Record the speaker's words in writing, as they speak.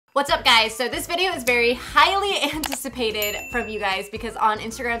What's up guys? So this video is very highly anticipated from you guys because on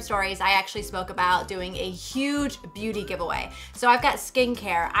Instagram stories, I actually spoke about doing a huge beauty giveaway. So I've got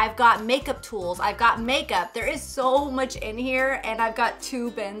skincare, I've got makeup tools, I've got makeup. There is so much in here and I've got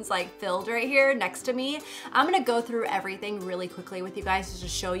two bins like filled right here next to me. I'm gonna go through everything really quickly with you guys to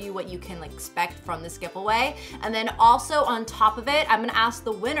show you what you can expect from this giveaway. And then also on top of it, I'm gonna ask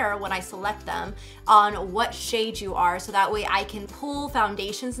the winner when I select them on what shade you are so that way I can pull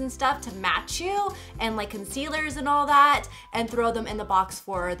foundations and stuff to match you and like concealers and all that and throw them in the box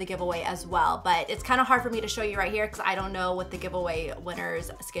for the giveaway as well. But it's kind of hard for me to show you right here because I don't know what the giveaway winner's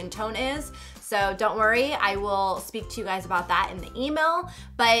skin tone is. So don't worry, I will speak to you guys about that in the email.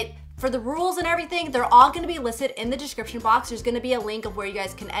 But for the rules and everything, they're all gonna be listed in the description box. There's gonna be a link of where you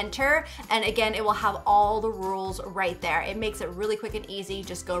guys can enter. And again, it will have all the rules right there. It makes it really quick and easy.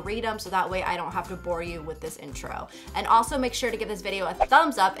 Just go read them so that way I don't have to bore you with this intro. And also make sure to give this video a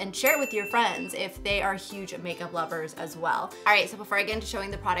thumbs up and share it with your friends if they are huge makeup lovers as well. All right, so before I get into showing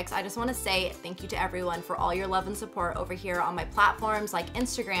the products, I just wanna say thank you to everyone for all your love and support over here on my platforms like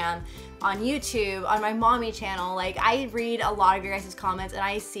Instagram, on YouTube, on my mommy channel. Like I read a lot of your guys' comments and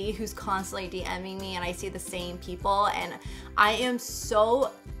I see who's constantly DMing me and I see the same people and I am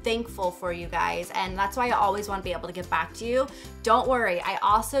so thankful for you guys and that's why I always want to be able to get back to you. Don't worry, I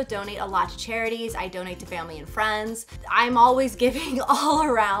also donate a lot to charities. I donate to family and friends. I'm always giving all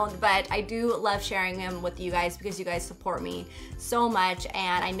around, but I do love sharing them with you guys because you guys support me so much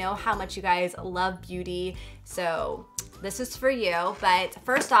and I know how much you guys love beauty. So this is for you. But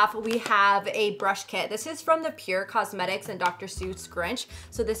first off, we have a brush kit. This is from the Pure Cosmetics and Dr. Seuss Grinch.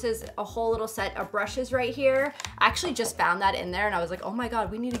 So this is a whole little set of brushes right here. I actually just found that in there and I was like, oh my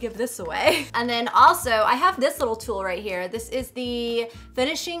God, we need to give this away. And then also I have this little tool right here. This is the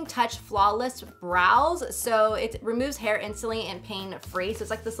Finishing Touch Flawless Brows. So it removes hair instantly and pain-free. So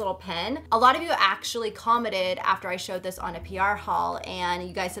it's like this little pen. A lot of you actually commented after I showed this on a PR haul and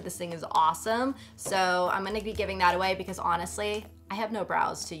you guys said this thing is awesome. So I'm gonna be giving that away because honestly, I have no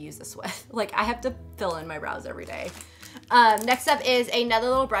brows to use this with. Like I have to fill in my brows every day. Next up is another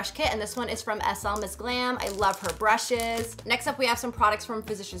little brush kit, and this one is from SL Miss Glam. I love her brushes. Next up, we have some products from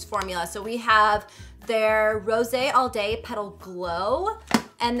Physicians Formula. So we have their Rosé All Day Petal Glow,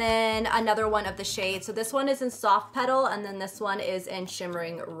 and then another one of the shades. So this one is in Soft Petal, and then this one is in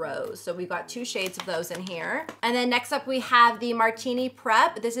Shimmering Rose. So we've got two shades of those in here. And then next up, we have the Martini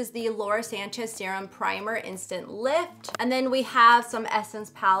Prep. This is the Laura Sanchez Serum Primer Instant Lift. And then we have some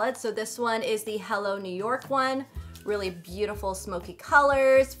Essence palettes. So this one is the Hello New York one. Really beautiful smoky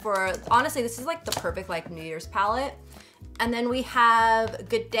colors for, honestly, this is like the perfect like New Year's palette. And then we have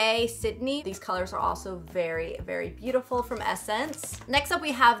Good Day Sydney. These colors are also very, very beautiful from Essence. Next up,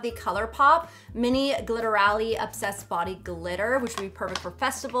 we have the ColourPop Mini Glitterally Obsessed Body Glitter, which would be perfect for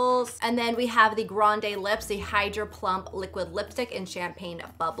festivals. And then we have the Grande Lips, the Hydra Plump Liquid Lipstick in Champagne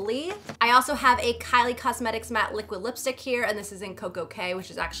Bubbly. I also have a Kylie Cosmetics Matte Liquid Lipstick here, and this is in Coco K, which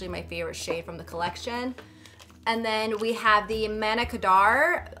is actually my favorite shade from the collection. And then we have the Manna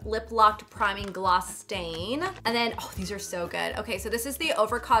Kadar Lip Locked Priming Gloss Stain. And then, oh, these are so good. Okay, so this is the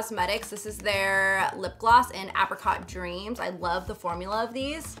Over Cosmetics. This is their lip gloss in Apricot Dreams. I love the formula of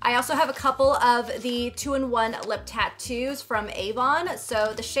these. I also have a couple of the 2-in-1 lip tattoos from Avon.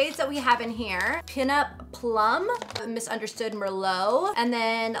 So the shades that we have in here, Pinup Plum, Misunderstood Merlot, and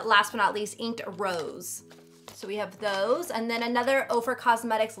then last but not least, Inked Rose. So we have those, and then another Ofer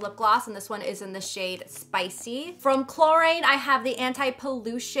Cosmetics lip gloss, and this one is in the shade Spicy. From Chlorane, I have the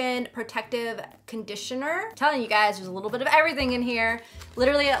Anti-Pollution Protective Conditioner. I'm telling you guys, there's a little bit of everything in here.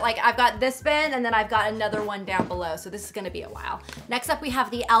 Literally, like I've got this bin, and then I've got another one down below, so this is gonna be a while. Next up, we have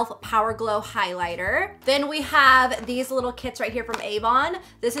the e.l.f. Power Glow Highlighter. Then we have these little kits right here from Avon.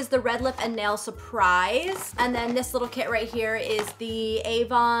 This is the Red Lip and Nail Surprise. And then this little kit right here is the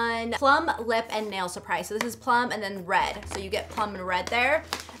Avon Plum Lip and Nail Surprise. So this is plum and then red. So you get plum and red there.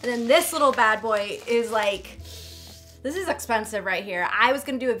 And then this little bad boy is like, this is expensive right here. I was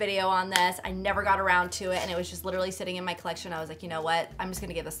gonna do a video on this. I never got around to it and it was just literally sitting in my collection. I was like, you know what? I'm just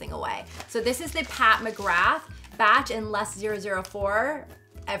gonna give this thing away. So this is the Pat McGrath Batch in Less 004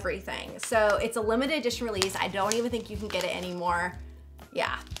 Everything. So it's a limited edition release. I don't even think you can get it anymore.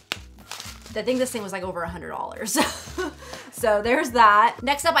 Yeah. I think this thing was like over $100. So there's that.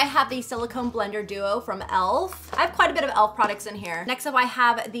 Next up, I have the Silicone Blender Duo from e.l.f. I have quite a bit of e.l.f. products in here. Next up, I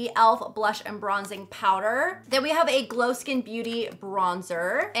have the e.l.f. Blush and Bronzing Powder. Then we have a Glow Skin Beauty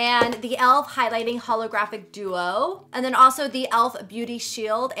Bronzer and the e.l.f. Highlighting Holographic Duo. And then also the e.l.f. Beauty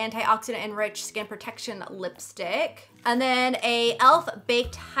Shield Antioxidant Enriched Skin Protection Lipstick. And then a e.l.f.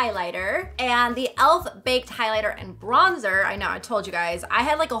 Baked Highlighter and the e.l.f. Baked Highlighter and Bronzer. I know, I told you guys, I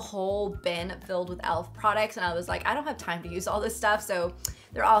had like a whole bin filled with e.l.f. products and I was like, I don't have time to use all this stuff, so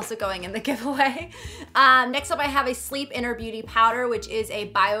they're also going in the giveaway. Next up, I have a Sleep Inner Beauty Powder, which is a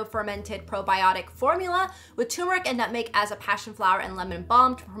bio-fermented probiotic formula with turmeric and nutmeg as a passion flower and lemon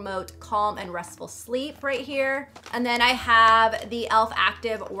balm to promote calm and restful sleep right here. And then I have the e.l.f.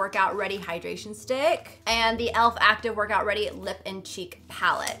 Active Workout Ready Hydration Stick and the e.l.f. Active Workout Ready Lip and Cheek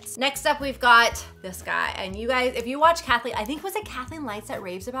Palette. Next up, we've got this guy. And you guys, if you watch Kathleen, I think was it Kathleen Lights that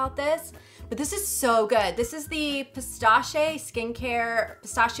raves about this? But this is so good. This is the Pistachio Skincare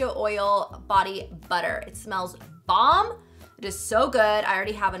Pistachio Oil Body Butter. It smells bomb. It is so good. I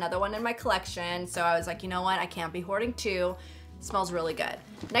already have another one in my collection. So I was like, you know what? I can't be hoarding two. It smells really good.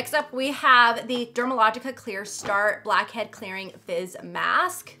 Next up, we have the Dermalogica Clear Start Blackhead Clearing Fizz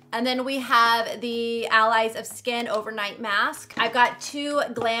Mask. And then we have the Allies of Skin Overnight Mask. I've got two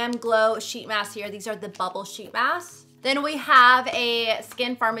Glam Glow Sheet Masks here. These are the Bubble Sheet Masks. Then we have a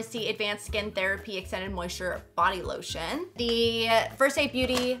Skin Pharmacy Advanced Skin Therapy Extended Moisture Body Lotion. The First Aid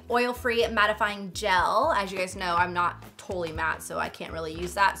Beauty Oil-Free Mattifying Gel. As you guys know, I'm not totally matte, so I can't really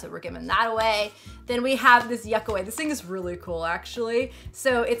use that, so we're giving that away. Then we have this Yuck Away. This thing is really cool, actually.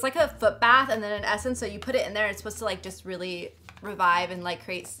 So it's like a foot bath and then an essence, so you put it in there, and it's supposed to like just really revive and like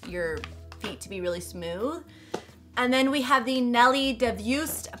create your feet to be really smooth. And then we have the Nelly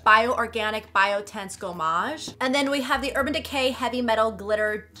Diffused Bio-Organic Biotense Gommage. And then we have the Urban Decay Heavy Metal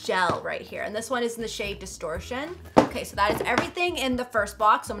Glitter Gel right here. And this one is in the shade Distortion. Okay, so that is everything in the first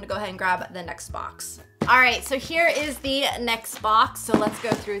box. So I'm gonna go ahead and grab the next box. All right, so here is the next box. So let's go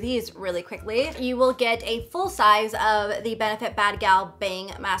through these really quickly. You will get a full size of the Benefit Bad Gal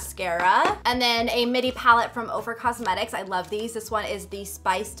Bang Mascara, and then a midi palette from Ophir Cosmetics. I love these. This one is the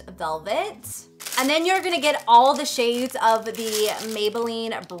Spiced Velvet. And then you're gonna get all the shades of the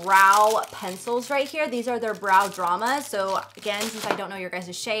Maybelline brow pencils right here. These are their brow dramas. So again, since I don't know your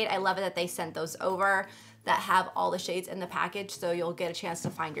guys' shade, I love it that they sent those over that have all the shades in the package, so you'll get a chance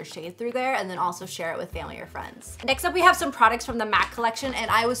to find your shade through there and then also share it with family or friends. Next up, we have some products from the MAC collection, and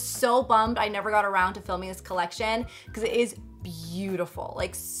I was so bummed I never got around to filming this collection because it is beautiful,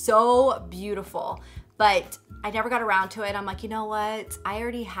 like so beautiful. But I never got around to it. I'm like, you know what? I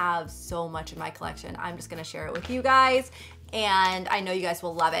already have so much in my collection. I'm just gonna share it with you guys, and I know you guys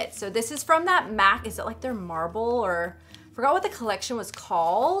will love it. So this is from that MAC, is it like their marble or, forgot what the collection was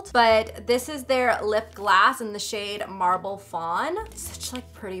called, but this is their lip glass in the shade Marble Fawn. Such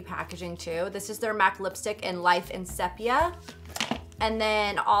like pretty packaging too. This is their MAC lipstick in Life in Sepia. And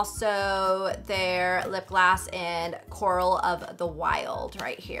then also their lip glass in Coral of the Wild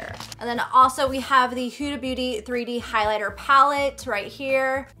right here. And then also we have the Huda Beauty 3D Highlighter Palette right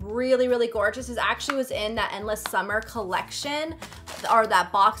here. Really, really gorgeous. This actually was in that Endless Summer collection, or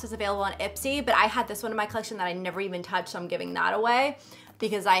that box is available on Ipsy, but I had this one in my collection that I never even touched, so I'm giving that away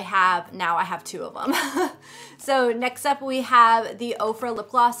because now I have two of them. So next up we have the Ophir Lip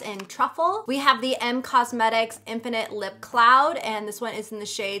Gloss in Truffle. We have the M Cosmetics Infinite Lip Cloud, and this one is in the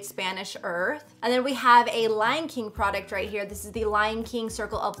shade Spanish Earth. And then we have a Lion King product right here. This is the Lion King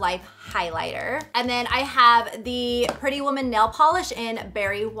Circle of Life Highlighter. And then I have the Pretty Woman Nail Polish in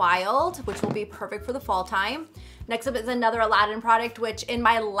Berry Wild, which will be perfect for the fall time. Next up is another Aladdin product, which in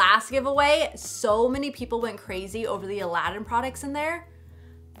my last giveaway, so many people went crazy over the Aladdin products in there.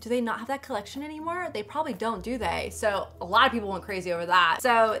 Do they not have that collection anymore? They probably don't, do they? So a lot of people went crazy over that.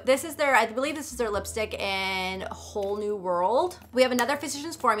 So this is their, I believe this is their lipstick in Whole New World. We have another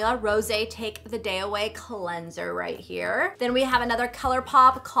Physicians Formula Rosé Take the Day Away Cleanser right here. Then we have another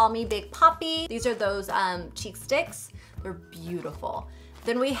ColourPop Call Me Big Poppy. These are those cheek sticks. They're beautiful.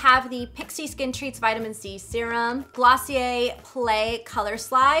 Then we have the Pixie Skin Treats Vitamin C Serum, Glossier Play Color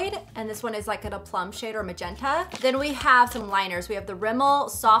Slide, and this one is like in a plum shade or magenta. Then we have some liners. We have the Rimmel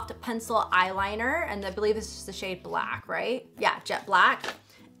Soft Pencil Eyeliner, and I believe this is the shade Black, right? Yeah, Jet Black.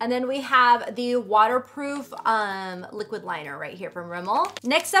 And then we have the waterproof liquid liner right here from Rimmel.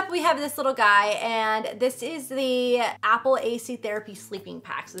 Next up, we have this little guy, and this is the Apple AC Therapy Sleeping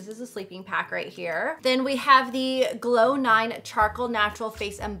Pack. So this is a sleeping pack right here. Then we have the Glow 9 Charcoal Natural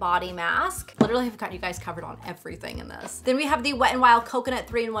Face and Body Mask. Literally have got you guys covered on everything in this. Then we have the Wet n Wild Coconut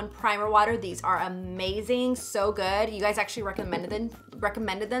 3-in-1 Primer Water. These are amazing, so good. You guys actually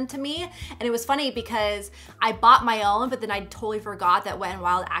recommended them to me. And it was funny because I bought my own, but then I totally forgot that Wet n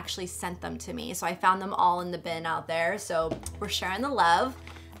Wild actually sent them to me. So I found them all in the bin out there. So we're sharing the love.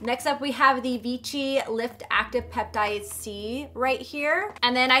 Next up, we have the Vichy Lift Active Peptide C right here.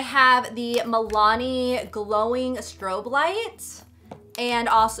 And then I have the Milani Glowing Strobe Light and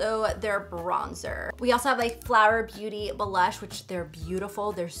also their bronzer. We also have a Flower Beauty Blush, which they're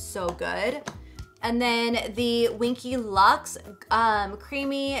beautiful. They're so good. And then the Winky Luxe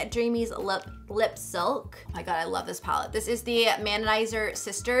Creamy Dreamies Lip Silk. Oh my God, I love this palette. This is the Manonizer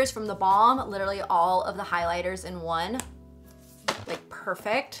Sisters from The Balm. Literally all of the highlighters in one. Like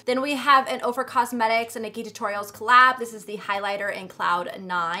perfect. Then we have an Ophir Cosmetics and Nikki Tutorials collab. This is the highlighter in Cloud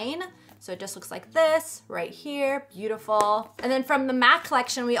 9. So it just looks like this right here, beautiful. And then from the MAC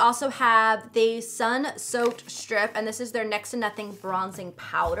collection, we also have the Sun Soaked Strip, and this is their Next to Nothing Bronzing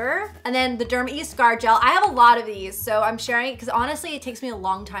Powder. And then the Derm E Scar Gel. I have a lot of these, so I'm sharing, because honestly, it takes me a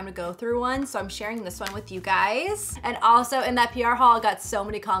long time to go through one, so I'm sharing this one with you guys. And also in that PR haul, I got so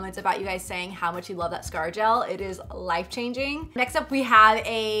many comments about you guys saying how much you love that Scar Gel. It is life-changing. Next up, we have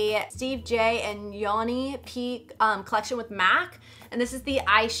a Steve J and Yoni P collection with MAC. And this is the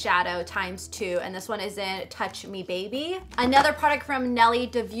eyeshadow ×2, and this one is in Touch Me Baby. Another product from Nelly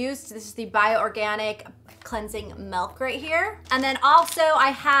Diffused. This is the Bio-Organic Cleansing Milk right here. And then also I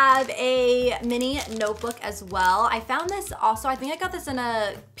have a mini notebook as well. I found this also, I think I got this in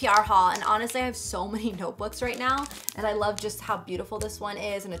a PR haul, and honestly I have so many notebooks right now, and I love just how beautiful this one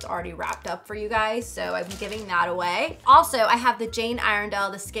is, and it's already wrapped up for you guys, so I'm giving that away. Also, I have the Jane Iredale,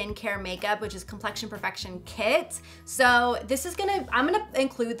 the Skincare Makeup, which is Complexion Perfection Kit. So this is I'm gonna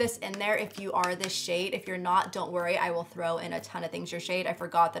include this in there if you are this shade. If you're not, don't worry, I will throw in a ton of things your shade. I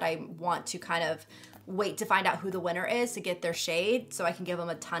forgot that I want to kind of wait to find out who the winner is to get their shade so I can give them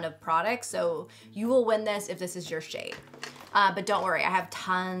a ton of products. So you will win this if this is your shade. But don't worry, I have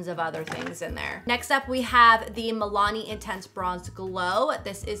tons of other things in there. Next up, we have the Milani Intense Bronze Glow.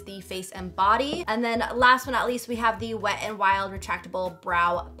 This is the face and body. And then last but not least, we have the Wet n Wild Retractable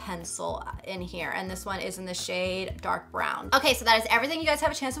Brow Pencil in here. And this one is in the shade Dark Brown. Okay, so that is everything you guys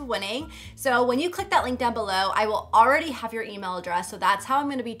have a chance of winning. So when you click that link down below, I will already have your email address. So that's how I'm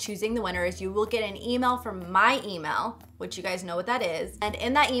gonna be choosing the winners. You will get an email from my email, which you guys know what that is. And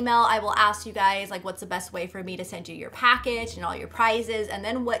in that email, I will ask you guys like what's the best way for me to send you your package and all your prizes, and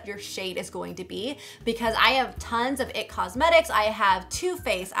then what your shade is going to be, because I have tons of IT Cosmetics, I have Too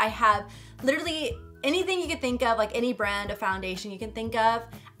Faced, I have literally anything you can think of, like any brand of foundation you can think of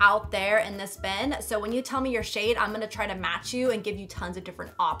out there in this bin. So when you tell me your shade, I'm gonna try to match you and give you tons of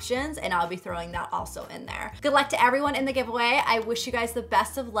different options, and I'll be throwing that also in there. Good luck to everyone in the giveaway. I wish you guys the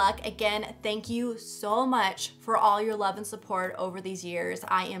best of luck. Again, thank you so much for all your love and support over these years.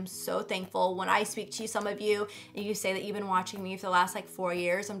 I am so thankful. When I speak to some of you and you say that you've been watching me for the last like 4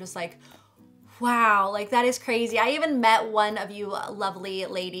 years, I'm just like, wow, like that is crazy. I even met one of you lovely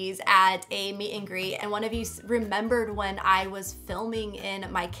ladies at a meet and greet, and one of you remembered when I was filming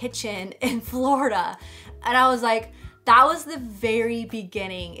in my kitchen in Florida. And I was like, that was the very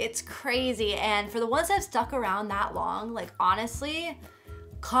beginning. It's crazy. And for the ones that have stuck around that long, like honestly,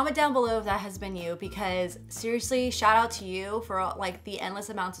 comment down below if that has been you, because seriously, shout out to you for like the endless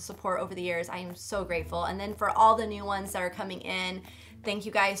amounts of support over the years. I am so grateful. And then for all the new ones that are coming in, thank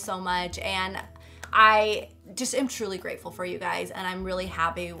you guys so much. And I just am truly grateful for you guys, and I'm really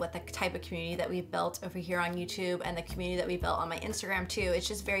happy with the type of community that we've built over here on YouTube and the community that we built on my Instagram too. It's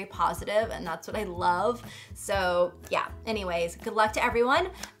just very positive, and that's what I love. So yeah, anyways, good luck to everyone.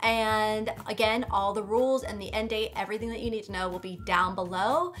 And again, all the rules and the end date, everything that you need to know will be down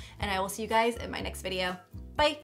below, and I will see you guys in my next video. Bye.